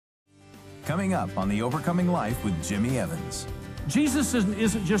Coming up on The Overcoming Life with Jimmy Evans. Jesus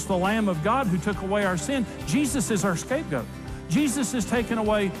isn't just the Lamb of God who took away our sin. Jesus is our scapegoat. Jesus has taken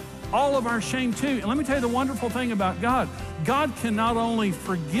away all of our shame too. And let me tell you the wonderful thing about God. God can not only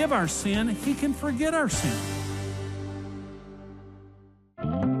forgive our sin, He can forget our sin.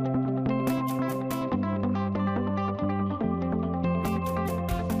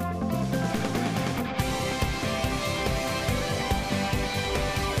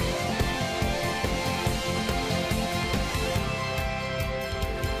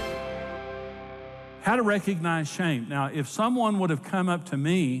 How to recognize shame. Now, if someone would have come up to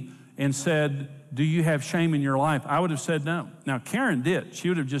me and said, do you have shame in your life? I would have said no. Now, Karen did. She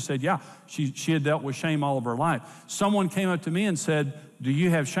would have just said, yeah. She had dealt with shame all of her life. Someone came up to me and said, do you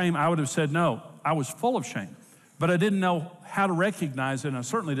have shame? I would have said no. I was full of shame, but I didn't know how to recognize it, and I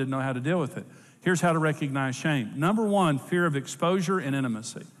certainly didn't know how to deal with it. Here's how to recognize shame. Number one, fear of exposure and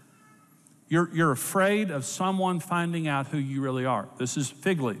intimacy. You're afraid of someone finding out who you really are. This is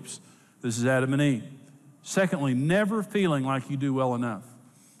fig leaves. This is Adam and Eve. Secondly, never feeling like you do well enough.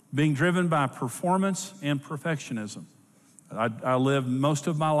 Being driven by performance and perfectionism. I lived most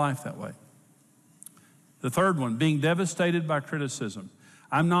of my life that way. The third one, being devastated by criticism.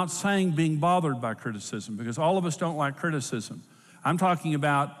 I'm not saying being bothered by criticism, because all of us don't like criticism. I'm talking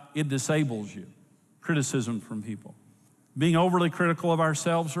about it disables you, criticism from people. Being overly critical of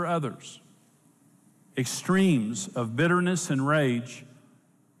ourselves or others. Extremes of bitterness and rage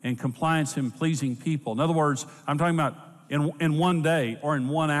and compliance in pleasing people. In other words, I'm talking about in one day or in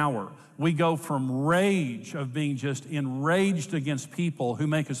 1 hour, we go from rage of being just enraged against people who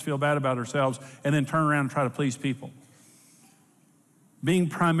make us feel bad about ourselves and then turn around and try to please people. Being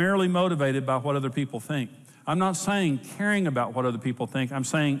primarily motivated by what other people think. I'm not saying caring about what other people think. I'm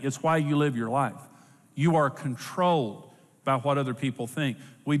saying it's why you live your life. You are controlled by what other people think.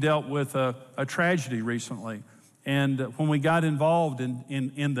 We dealt with a tragedy recently. And when we got involved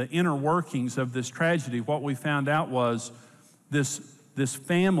in the inner workings of this tragedy, what we found out was this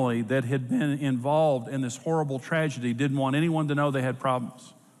family that had been involved in this horrible tragedy didn't want anyone to know they had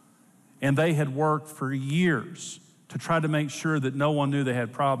problems. And they had worked for years to try to make sure that no one knew they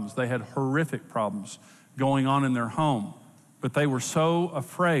had problems. They had horrific problems going on in their home, but they were so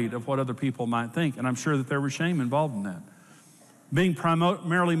afraid of what other people might think. And I'm sure that there was shame involved in that. Being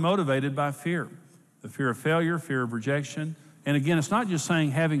primarily motivated by fear. The fear of failure, fear of rejection. And again, it's not just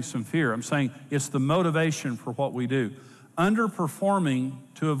saying having some fear. I'm saying it's the motivation for what we do. Underperforming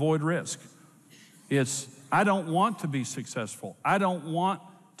to avoid risk. It's, I don't want to be successful. I don't want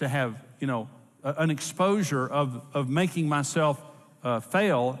to have, an exposure of making myself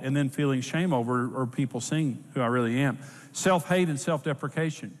fail and then feeling shame over or people seeing who I really am. Self-hate and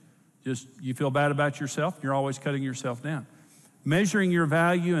self-deprecation. Just, you feel bad about yourself, you're always cutting yourself down. Measuring your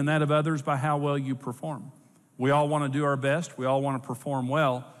value and that of others by how well you perform. We all want to do our best. We all want to perform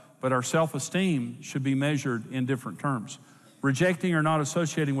well, but our self-esteem should be measured in different terms. Rejecting or not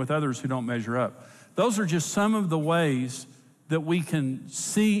associating with others who don't measure up. Those are just some of the ways that we can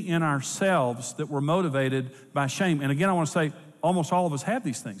see in ourselves that we're motivated by shame. And again, I want to say almost all of us have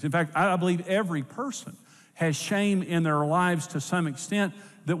these things. In fact, I believe every person has shame in their lives to some extent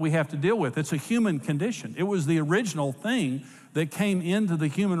that we have to deal with. It's a human condition. It was the original thing that came into the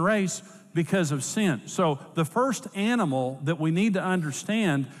human race because of sin. So the first animal that we need to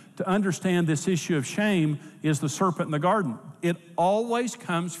understand this issue of shame is the serpent in the garden. It always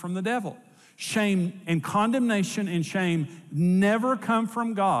comes from the devil. Shame and condemnation and shame never come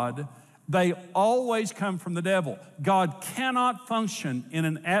from God. They always come from the devil. God cannot function in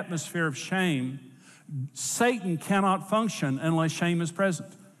an atmosphere of shame. Satan cannot function unless shame is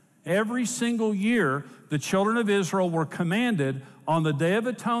present. Every single year, the children of Israel were commanded on the Day of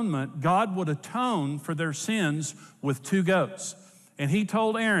Atonement, God would atone for their sins with 2 goats. And he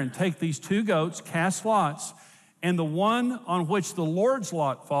told Aaron, take these 2 goats, cast lots, and the one on which the Lord's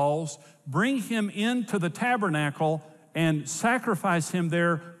lot falls, bring him into the tabernacle and sacrifice him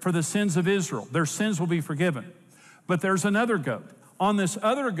there for the sins of Israel. Their sins will be forgiven. But there's another goat. On this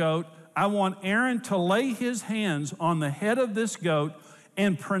other goat, I want Aaron to lay his hands on the head of this goat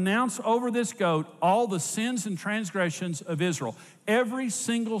and pronounce over this goat all the sins and transgressions of Israel. Every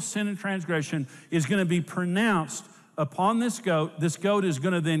single sin and transgression is going to be pronounced upon this goat. This goat is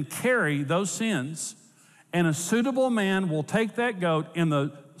going to then carry those sins, and a suitable man will take that goat in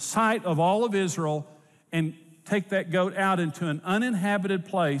the sight of all of Israel and take that goat out into an uninhabited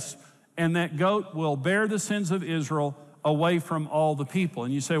place, and that goat will bear the sins of Israel away from all the people.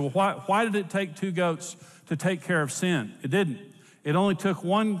 And you say, well, why did it take 2 goats to take care of sin? It didn't. It only took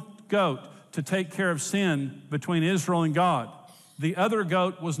 1 goat to take care of sin between Israel and God. The other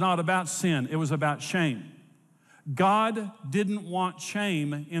goat was not about sin, it was about shame. God didn't want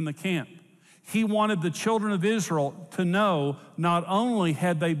shame in the camp. He wanted the children of Israel to know not only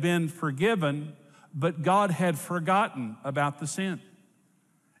had they been forgiven, but God had forgotten about the sin.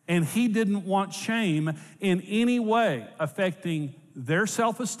 And he didn't want shame in any way affecting their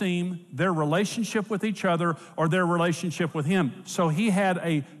self-esteem, their relationship with each other, or their relationship with him. So he had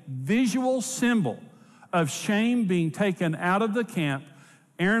a visual symbol of shame being taken out of the camp.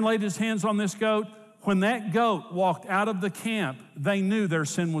 Aaron laid his hands on this goat. When that goat walked out of the camp, they knew their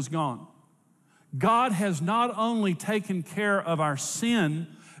sin was gone. God has not only taken care of our sin,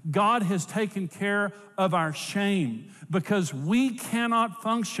 God has taken care of our shame, because we cannot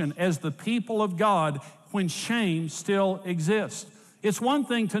function as the people of God when shame still exists. It's one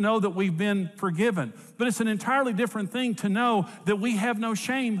thing to know that we've been forgiven, but it's an entirely different thing to know that we have no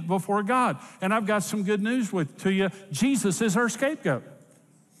shame before God. And I've got some good news to you. Jesus is our scapegoat.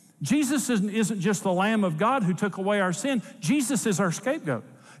 Jesus isn't just the Lamb of God who took away our sin. Jesus is our scapegoat.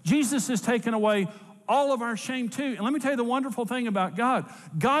 Jesus has taken away all of our shame too. And let me tell you the wonderful thing about God.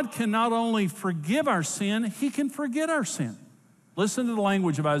 God can not only forgive our sin, he can forget our sin. Listen to the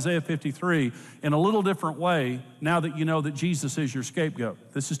language of Isaiah 53 in a little different way now that you know that Jesus is your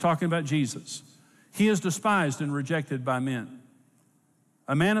scapegoat. This is talking about Jesus. He is despised and rejected by men,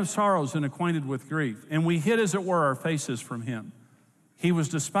 a man of sorrows and acquainted with grief. And we hid, as it were, our faces from him. He was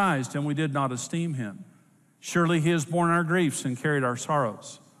despised, and we did not esteem him. Surely he has borne our griefs and carried our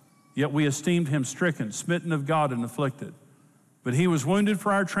sorrows. Yet we esteemed him stricken, smitten of God, and afflicted. But he was wounded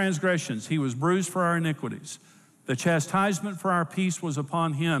for our transgressions. He was bruised for our iniquities. The chastisement for our peace was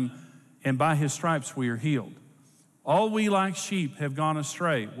upon him, and by his stripes we are healed. All we like sheep have gone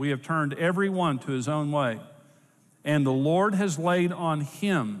astray. We have turned every one to his own way. And the Lord has laid on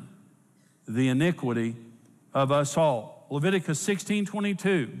him the iniquity of us all. Leviticus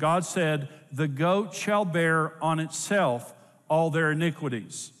 16:22, God said, the goat shall bear on itself all their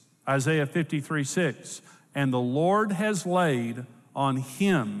iniquities. Isaiah 53:6, and the Lord has laid on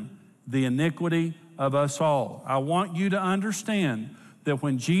him the iniquity of us all. I want you to understand that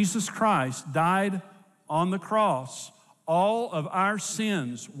when Jesus Christ died on the cross, all of our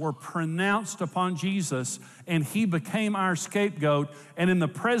sins were pronounced upon Jesus, and he became our scapegoat. And in the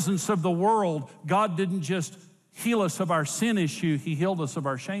presence of the world, God didn't just heal us of our sin issue, he healed us of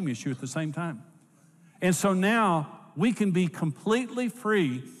our shame issue at the same time. And so now we can be completely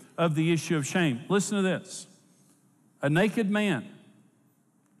free of the issue of shame. Listen to this. A naked man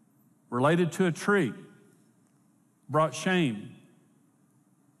related to a tree brought shame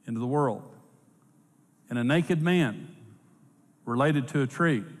into the world. And a naked man related to a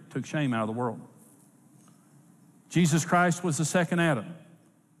tree took shame out of the world. Jesus Christ was the second Adam.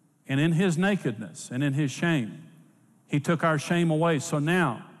 And in his nakedness and in his shame, he took our shame away. So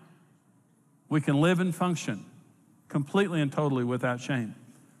now we can live and function completely and totally without shame.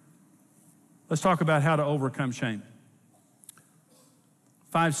 Let's talk about how to overcome shame.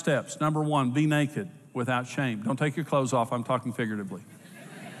 5 steps. Number 1, be naked without shame. Don't take your clothes off. I'm talking figuratively.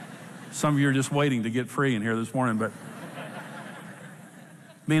 Some of you are just waiting to get free in here this morning, but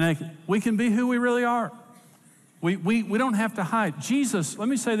be naked. We can be who we really are. We don't have to hide. Jesus, let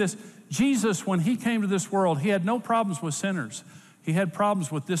me say this. Jesus, when he came to this world, he had no problems with sinners. He had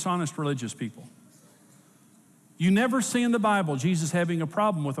problems with dishonest religious people. You never see in the Bible Jesus having a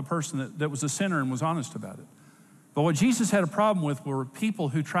problem with a person that was a sinner and was honest about it. But what Jesus had a problem with were people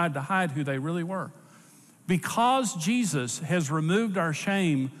who tried to hide who they really were. Because Jesus has removed our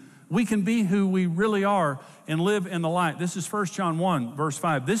shame, we can be who we really are and live in the light. This is 1 John 1, verse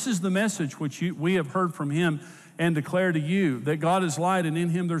 5. This is the message which we have heard from him and declare to you, that God is light and in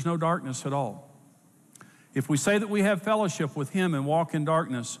him there's no darkness at all. If we say that we have fellowship with him and walk in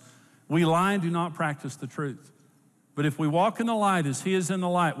darkness, we lie and do not practice the truth. But if we walk in the light as he is in the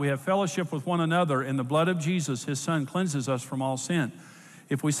light, we have fellowship with one another, and the blood of Jesus, his son, cleanses us from all sin.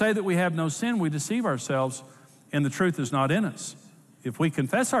 If we say that we have no sin, we deceive ourselves, and the truth is not in us. If we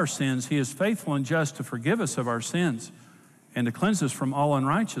confess our sins, he is faithful and just to forgive us of our sins and to cleanse us from all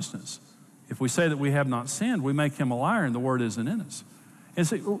unrighteousness. If we say that we have not sinned, we make him a liar, and the word isn't in us. And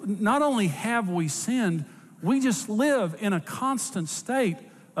so not only have we sinned, we just live in a constant state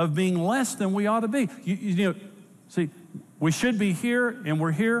of being less than we ought to be. You know, see, we should be here, and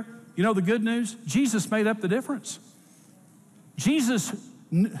we're here. You know the good news? Jesus made up the difference. Jesus,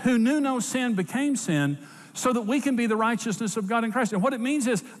 who knew no sin, became sin so that we can be the righteousness of God in Christ. And what it means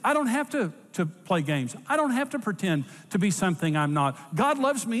is I don't have to play games. I don't have to pretend to be something I'm not. God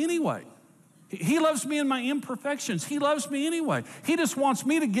loves me anyway. He loves me in my imperfections. He loves me anyway. He just wants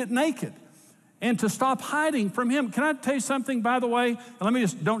me to get naked and to stop hiding from him. Can I tell you something, by the way? And let me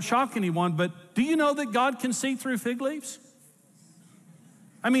just, don't shock anyone, but do you know that God can see through fig leaves?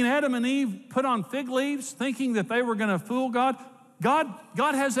 I mean, Adam and Eve put on fig leaves thinking that they were going to fool God. God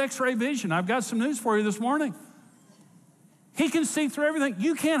has x-ray vision. I've got some news for you this morning. He can see through everything.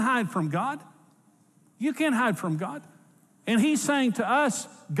 You can't hide from God. You can't hide from God. And he's saying to us,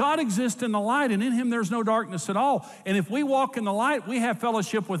 God exists in the light, and in him there's no darkness at all. And if we walk in the light, we have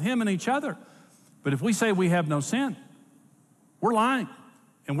fellowship with him and each other. But if we say we have no sin, we're lying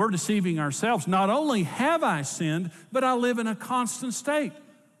and we're deceiving ourselves. Not only have I sinned, but I live in a constant state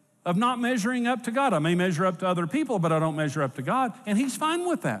of not measuring up to God. I may measure up to other people, but I don't measure up to God, and he's fine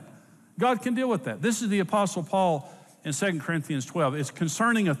with that. God can deal with that. This is the Apostle Paul in 2 Corinthians 12. It's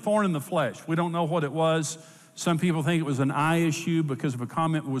concerning a thorn in the flesh. We don't know what it was. Some people think it was an eye issue because of a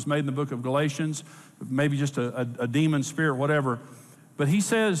comment that was made in the book of Galatians, maybe just a demon spirit, whatever. But he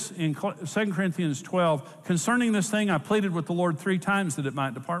says in 2 Corinthians 12, concerning this thing, I pleaded with the Lord 3 times that it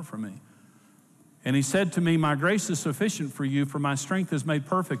might depart from me. And he said to me, my grace is sufficient for you, for my strength is made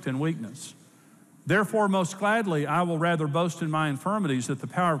perfect in weakness. Therefore, most gladly, I will rather boast in my infirmities, that the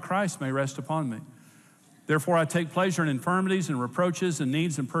power of Christ may rest upon me. Therefore, I take pleasure in infirmities and reproaches and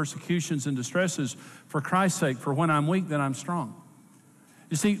needs and persecutions and distresses for Christ's sake, for when I'm weak, then I'm strong.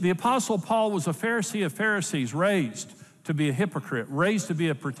 You see, the Apostle Paul was a Pharisee of Pharisees, raised to be a hypocrite, raised to be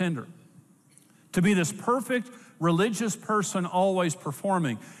a pretender, to be this perfect religious person always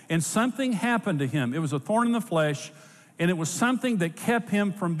performing. And something happened to him. It was a thorn in the flesh, and it was something that kept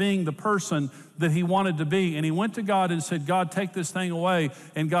him from being the person that he wanted to be. And he went to God and said, God, take this thing away.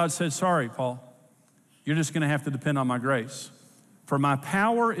 And God said, sorry, Paul, you're just going to have to depend on my grace. For my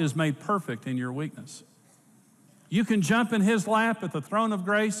power is made perfect in your weakness. You can jump in his lap at the throne of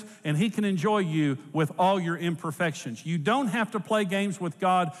grace, and he can enjoy you with all your imperfections. You don't have to play games with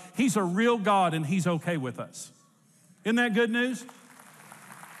God. He's a real God, and he's okay with us. Isn't that good news?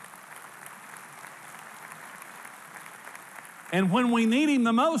 And when we need him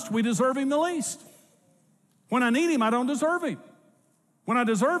the most, we deserve him the least. When I need him, I don't deserve him. When I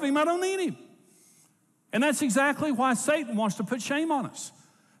deserve him, I don't need him. And that's exactly why Satan wants to put shame on us.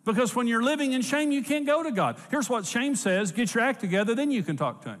 Because when you're living in shame, you can't go to God. Here's what shame says: get your act together, then you can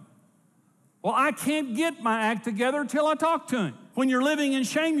talk to him. Well, I can't get my act together till I talk to him. When you're living in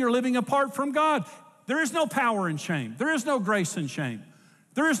shame, you're living apart from God. There is no power in shame. There is no grace in shame.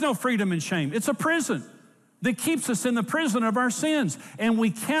 There is no freedom in shame. It's a prison that keeps us in the prison of our sins. And we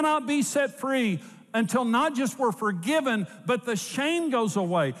cannot be set free until not just we're forgiven, but the shame goes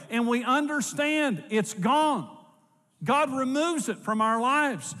away and we understand it's gone. God removes it from our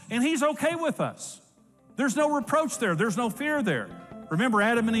lives, and he's okay with us. There's no reproach there. There's no fear there. Remember,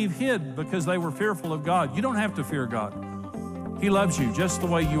 Adam and Eve hid because they were fearful of God. You don't have to fear God. He loves you just the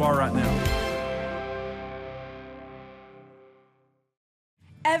way you are right now.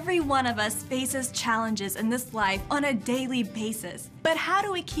 Every one of us faces challenges in this life on a daily basis. But how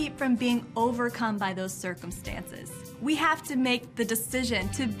do we keep from being overcome by those circumstances? We have to make the decision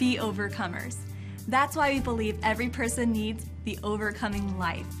to be overcomers. That's why we believe every person needs the Overcoming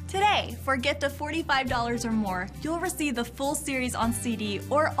Life. Today, for a gift of $45 or more, you'll receive the full series on CD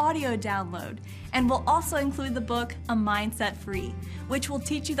or audio download, and we'll also include the book, A Mindset Free, which will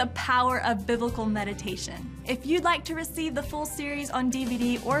teach you the power of biblical meditation. If you'd like to receive the full series on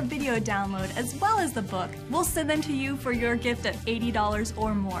DVD or video download, as well as the book, we'll send them to you for your gift of $80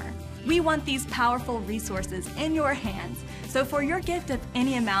 or more. We want these powerful resources in your hands, so for your gift of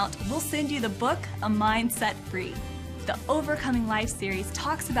any amount, we'll send you the book, A Mindset Free. The Overcoming Life series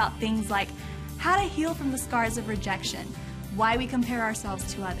talks about things like how to heal from the scars of rejection, why we compare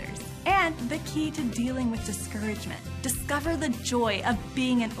ourselves to others, and the key to dealing with discouragement. Discover the joy of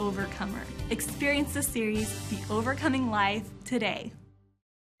being an overcomer. Experience the series, The Overcoming Life, today.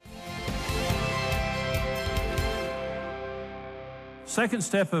 Second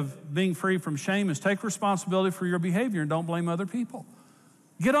step of being free from shame is take responsibility for your behavior and don't blame other people.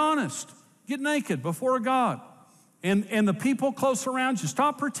 Get honest. Get naked before God. And the people close around you,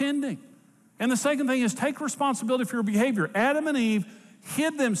 stop pretending. And the second thing is take responsibility for your behavior. Adam and Eve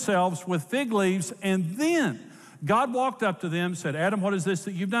hid themselves with fig leaves, and then God walked up to them and said, Adam, what is this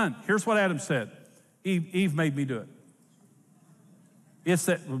that you've done? Here's what Adam said. Eve made me do it. It's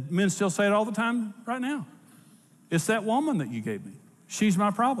that, men still say it all the time right now. It's that woman that you gave me. She's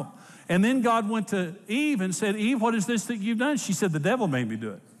my problem. And then God went to Eve and said, Eve, what is this that you've done? She said, the devil made me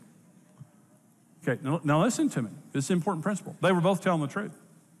do it. Okay, now listen to me. This is an important principle. They were both telling the truth.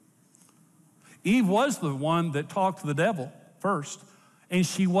 Eve was the one that talked to the devil first, and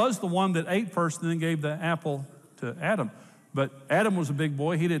she was the one that ate first and then gave the apple to Adam. But Adam was a big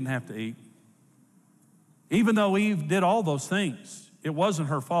boy. He didn't have to eat. Even though Eve did all those things, it wasn't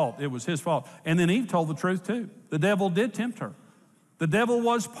her fault, it was his fault. And then Eve told the truth too. The devil did tempt her. The devil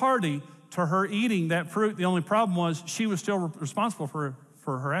was party to her eating that fruit. The only problem was she was still responsible for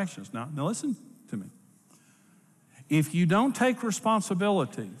her actions. Now listen to me. If you don't take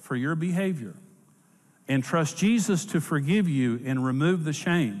responsibility for your behavior and trust Jesus to forgive you and remove the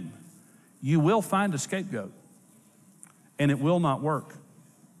shame, you will find a scapegoat, and it will not work.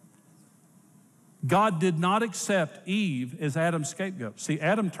 God did not accept Eve as Adam's scapegoat. See,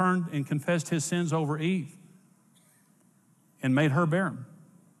 Adam turned and confessed his sins over Eve and made her bear them.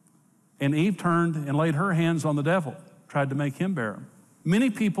 And Eve turned and laid her hands on the devil, tried to make him bear them. Many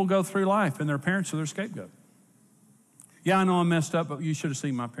people go through life and their parents are their scapegoat. Yeah, I know I'm messed up, but you should have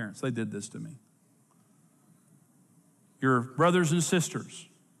seen my parents. They did this to me. Your brothers and sisters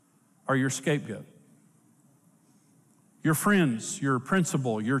are your scapegoat. Your friends, your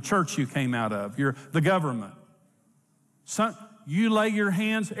principal, your church you came out of, the government. You lay your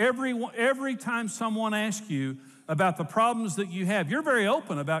hands every time someone asks you about the problems that you have. You're very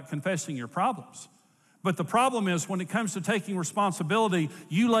open about confessing your problems. But the problem is when it comes to taking responsibility,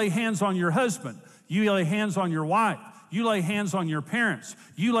 you lay hands on your husband, you lay hands on your wife, you lay hands on your parents,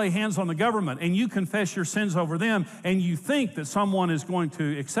 you lay hands on the government, and you confess your sins over them, and you think that someone is going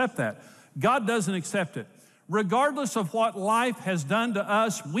to accept that. God doesn't accept it. Regardless of what life has done to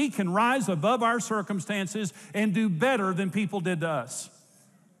us, we can rise above our circumstances and do better than people did to us.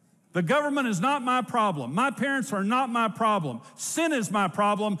 The government is not my problem. My parents are not my problem. Sin is my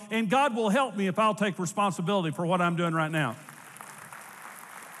problem, and God will help me if I'll take responsibility for what I'm doing right now.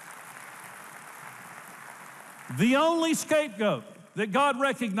 The only scapegoat that God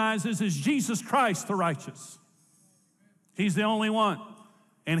recognizes is Jesus Christ the righteous. He's the only one.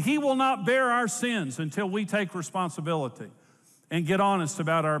 And He will not bear our sins until we take responsibility and get honest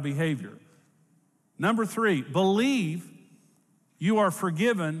about our behavior. Number 3, believe you are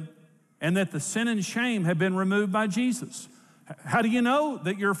forgiven and that the sin and shame have been removed by Jesus. How do you know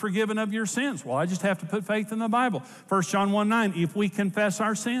that you're forgiven of your sins? Well, I just have to put faith in the Bible. 1 John 1:9, if we confess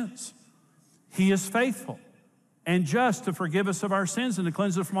our sins, He is faithful and just to forgive us of our sins and to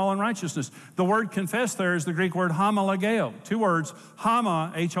cleanse us from all unrighteousness. The word confess there is the Greek word homologeo. 2 words,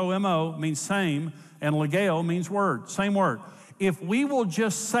 homa, H-O-M-O, means same, and legeo means word, same word. If we will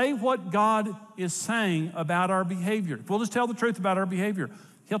just say what God is saying about our behavior, if we'll just tell the truth about our behavior,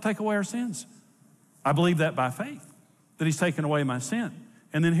 He'll take away our sins. I believe that by faith, that He's taken away my sin.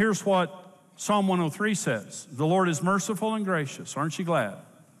 And then here's what Psalm 103 says. The Lord is merciful and gracious. Aren't you glad?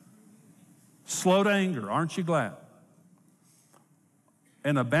 Slow to anger, aren't you glad?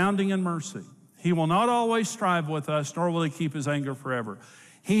 And abounding in mercy. He will not always strive with us, nor will He keep His anger forever.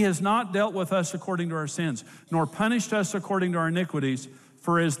 He has not dealt with us according to our sins, nor punished us according to our iniquities.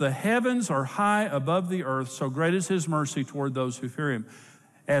 For as the heavens are high above the earth, so great is His mercy toward those who fear Him.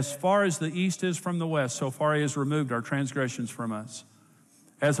 As far as the east is from the west, so far He has removed our transgressions from us.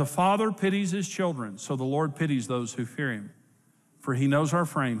 As a father pities his children, so the Lord pities those who fear Him. For He knows our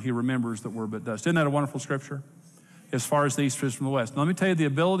frame, He remembers that we're but dust. Isn't that a wonderful scripture? As far as the east is from the west. Now, let me tell you the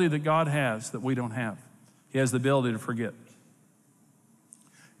ability that God has that we don't have. He has the ability to forget.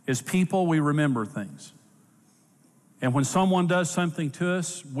 As people, we remember things. And when someone does something to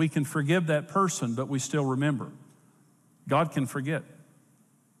us, we can forgive that person, but we still remember. God can forget.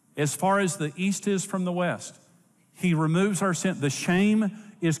 As far as the east is from the west, He removes our sin. The shame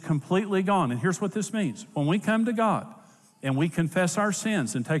is completely gone. And here's what this means. When we come to God, and we confess our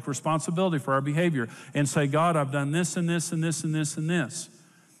sins and take responsibility for our behavior and say, God, I've done this and this and this and this and this.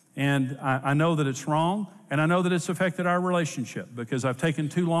 And I know that it's wrong, and I know that it's affected our relationship because I've taken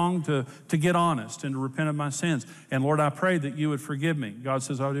too long to get honest and to repent of my sins. And Lord, I pray that you would forgive me. God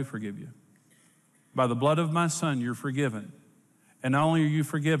says, I do forgive you. By the blood of my Son, you're forgiven. And not only are you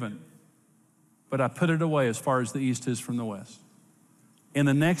forgiven, but I put it away as far as the east is from the west. In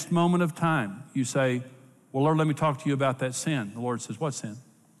the next moment of time, you say, well, Lord, let me talk to you about that sin. The Lord says, what sin?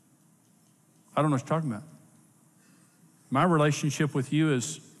 I don't know what you're talking about. My relationship with you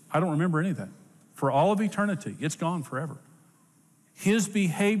is, I don't remember any of that. For all of eternity, it's gone forever. His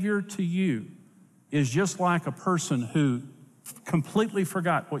behavior to you is just like a person who completely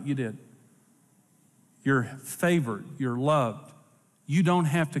forgot what you did. You're favored, you're loved. You don't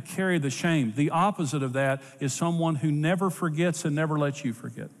have to carry the shame. The opposite of that is someone who never forgets and never lets you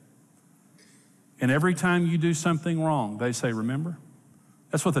forget. And every time you do something wrong, they say, remember?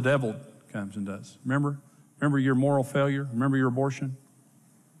 That's what the devil comes and does. Remember? Remember your moral failure? Remember your abortion?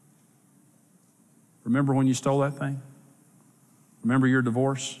 Remember when you stole that thing? Remember your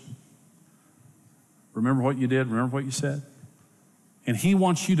divorce? Remember what you did? Remember what you said? And he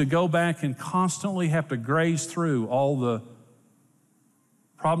wants you to go back and constantly have to graze through all the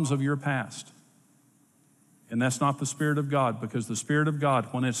problems of your past. And that's not the Spirit of God, because the Spirit of God,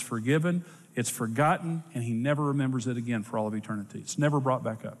 when it's forgiven, it's forgotten, and he never remembers it again for all of eternity. It's never brought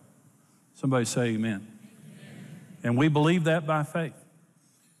back up. Somebody say amen. And we believe that by faith.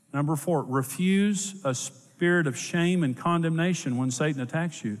 Number 4, refuse a spirit of shame and condemnation when Satan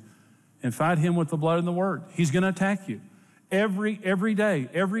attacks you, and fight him with the blood and the word. He's going to attack you. Every day,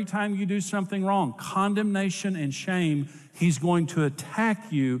 every time you do something wrong, condemnation and shame, he's going to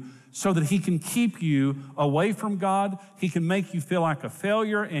attack you so that he can keep you away from God. He can make you feel like a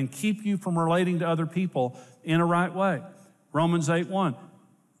failure and keep you from relating to other people in a right way. Romans 8:1,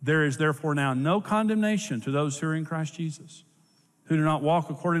 there is therefore now no condemnation to those who are in Christ Jesus, who do not walk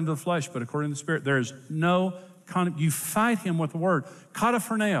according to the flesh, but according to the Spirit. There is no condemnation. You fight him with the word.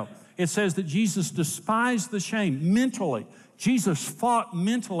 Kataphroneo, it says that Jesus despised the shame mentally. Jesus fought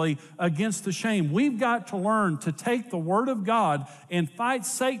mentally against the shame. We've got to learn to take the Word of God and fight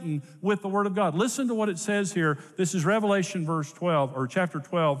Satan with the Word of God. Listen to what it says here. This is Revelation chapter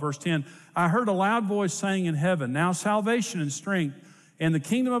 12, verse 10. I heard a loud voice saying in heaven, now salvation and strength and the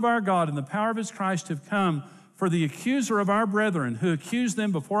kingdom of our God and the power of his Christ have come, for the accuser of our brethren who accused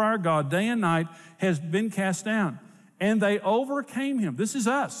them before our God day and night has been cast down. And they overcame him. This is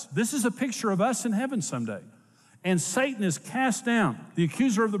us. This is a picture of us in heaven someday. And Satan is cast down, the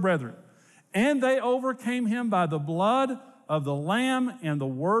accuser of the brethren. And they overcame him by the blood of the Lamb and the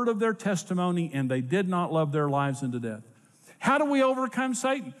word of their testimony, and they did not love their lives unto death. How do we overcome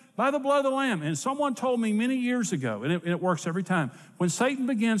Satan? By the blood of the Lamb. And someone told me many years ago, and it works every time, when Satan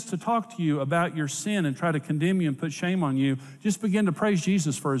begins to talk to you about your sin and try to condemn you and put shame on you, just begin to praise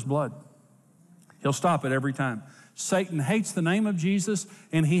Jesus for his blood. He'll stop it every time. Satan hates the name of Jesus,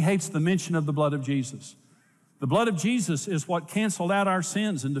 and he hates the mention of the blood of Jesus. The blood of Jesus is what canceled out our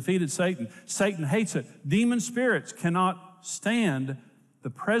sins and defeated Satan. Satan hates it. Demon spirits cannot stand the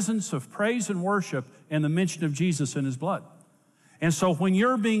presence of praise and worship and the mention of Jesus and his blood. And so when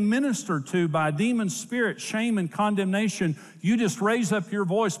you're being ministered to by demon spirit, shame and condemnation, you just raise up your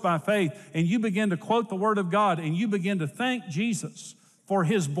voice by faith and you begin to quote the word of God and you begin to thank Jesus for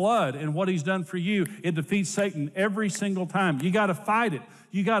his blood and what he's done for you. It defeats Satan every single time. You got to fight it.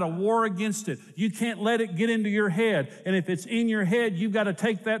 You got to war against it. You can't let it get into your head. And if it's in your head, you've got to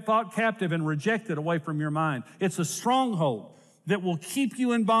take that thought captive and reject it away from your mind. It's a stronghold that will keep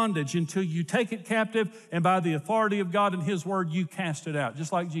you in bondage until you take it captive, and by the authority of God and his word, you cast it out,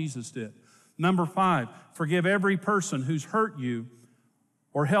 just like Jesus did. Number 5, forgive every person who's hurt you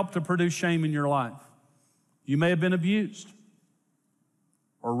or helped to produce shame in your life. You may have been abused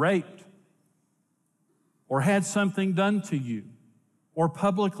or raped or had something done to you or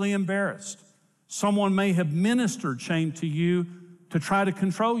publicly embarrassed. Someone may have ministered shame to you to try to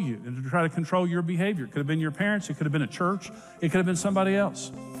control you and to try to control your behavior. It could have been your parents. It could have been a church. It could have been somebody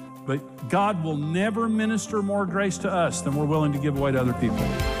else. But God will never minister more grace to us than we're willing to give away to other people.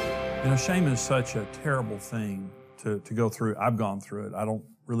 You know, shame is such a terrible thing to go through. I've gone through it. I don't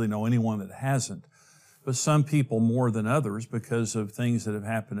really know anyone that hasn't. But some people more than others because of things that have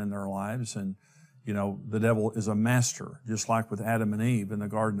happened in their lives. And, you know, the devil is a master, just like with Adam and Eve in the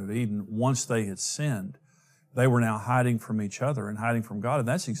Garden of Eden. Once they had sinned, they were now hiding from each other and hiding from God. And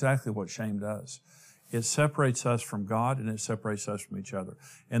that's exactly what shame does. It separates us from God and it separates us from each other.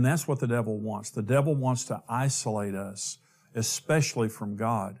 And that's what the devil wants. The devil wants to isolate us, especially from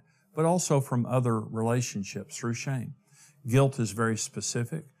God, but also from other relationships through shame. Guilt is very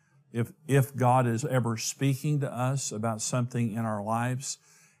specific. If God is ever speaking to us about something in our lives,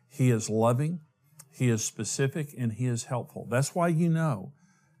 he is loving, he is specific, and he is helpful. That's why you know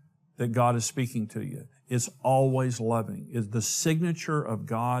that God is speaking to you. It's always loving. The signature of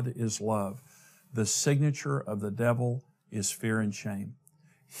God is love. The signature of the devil is fear and shame.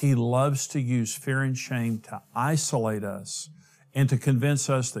 He loves to use fear and shame to isolate us and to convince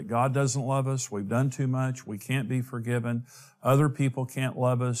us that God doesn't love us, we've done too much, we can't be forgiven, other people can't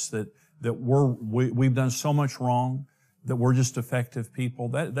love us, that we've done so much wrong, that we're just defective people.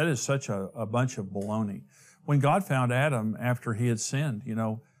 That is such a bunch of baloney. When God found Adam after he had sinned, you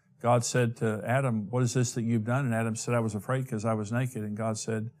know, God said to Adam, what is this that you've done? And Adam said, I was afraid because I was naked. And God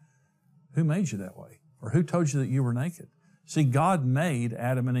said, who made you that way? Or who told you that you were naked? See, God made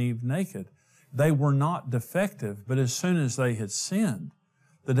Adam and Eve naked. They were not defective, but as soon as they had sinned,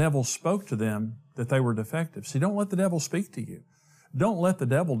 the devil spoke to them that they were defective. See, don't let the devil speak to you. Don't let the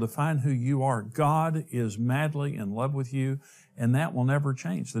devil define who you are. God is madly in love with you, and that will never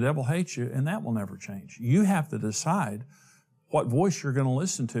change. The devil hates you, and that will never change. You have to decide what voice you're going to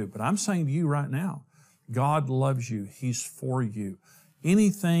listen to. But I'm saying to you right now, God loves you. He's for you.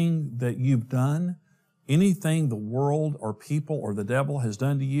 Anything that you've done, anything the world or people or the devil has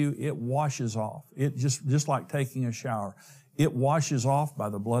done to you, it washes off. It just like taking a shower. It washes off by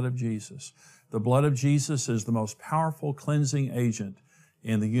the blood of Jesus. The blood of Jesus is the most powerful cleansing agent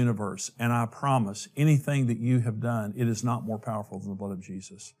in the universe. And I promise, anything that you have done, it is not more powerful than the blood of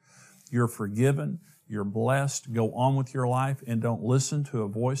Jesus. You're forgiven. You're blessed. Go on with your life and don't listen to a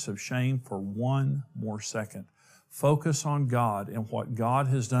voice of shame for one more second. Focus on God and what God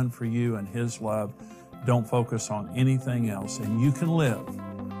has done for you and His love. Don't focus on anything else, and you can live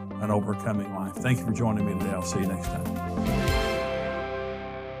an overcoming life. Thank you for joining me today. I'll see you next time.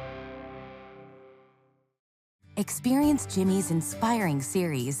 Experience Jimmy's inspiring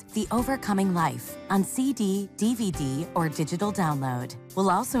series, The Overcoming Life, on CD, DVD, or digital download.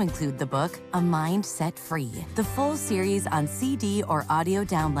 We'll also include the book, A Mind Set Free. The full series on CD or audio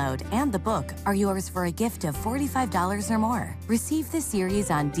download and the book are yours for a gift of $45 or more. Receive the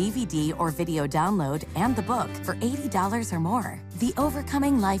series on DVD or video download and the book for $80 or more. The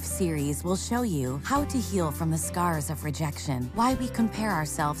Overcoming Life series will show you how to heal from the scars of rejection, why we compare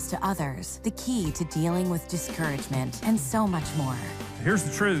ourselves to others, the key to dealing with discouragement, and so much more. Here's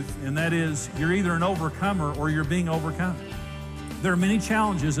the truth, and that is you're either an overcomer or you're being overcome. There are many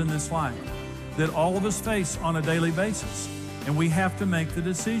challenges in this life that all of us face on a daily basis, and we have to make the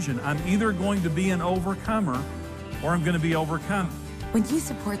decision. I'm either going to be an overcomer or I'm going to be overcome. When you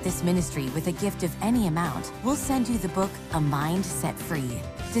support this ministry with a gift of any amount, we'll send you the book, A Mind Set Free.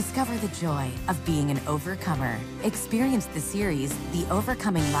 Discover the joy of being an overcomer. Experience the series, The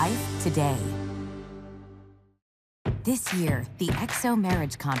Overcoming Life, today. This year, the EXO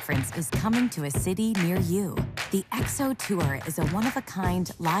Marriage Conference is coming to a city near you. The EXO Tour is a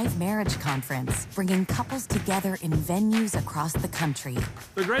one-of-a-kind live marriage conference, bringing couples together in venues across the country.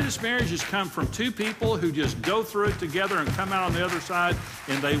 The greatest marriages come from two people who just go through it together and come out on the other side,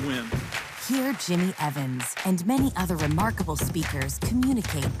 and they win. Hear Jimmy Evans and many other remarkable speakers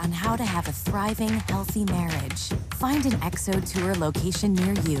communicate on how to have a thriving, healthy marriage. Find an EXO Tour location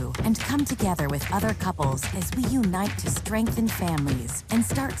near you and come together with other couples as we unite to strengthen families and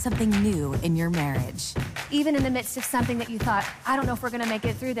start something new in your marriage. Even in the midst of something that you thought, I don't know if we're going to make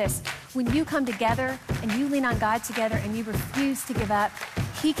it through this, when you come together and you lean on God together and you refuse to give up,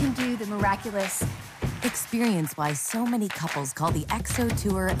 He can do the miraculous. Experience why so many couples call the EXO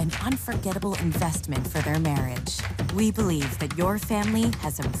Tour an unforgettable investment for their marriage. We believe that your family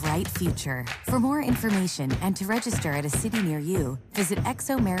has a bright future. For more information and to register at a city near you, visit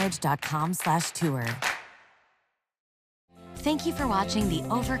exomarriage.com/tour. Thank you for watching The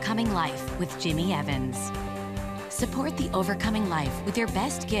Overcoming Life with Jimmy Evans. Support The Overcoming Life with your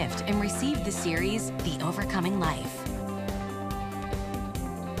best gift and receive the series, The Overcoming Life.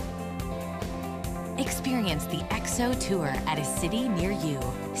 Experience the EXO Tour at a city near you.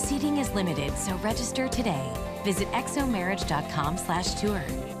 Seating is limited, so register today. Visit exomarriage.com/tour.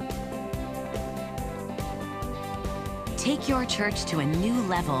 Take your church to a new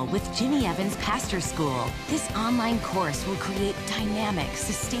level with Jimmy Evans Pastor School. This online course will create dynamic,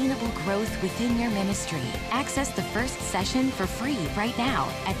 sustainable growth within your ministry. Access the first session for free right now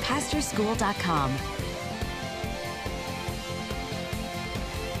at pastorschool.com.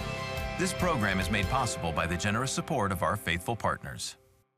 This program is made possible by the generous support of our faithful partners.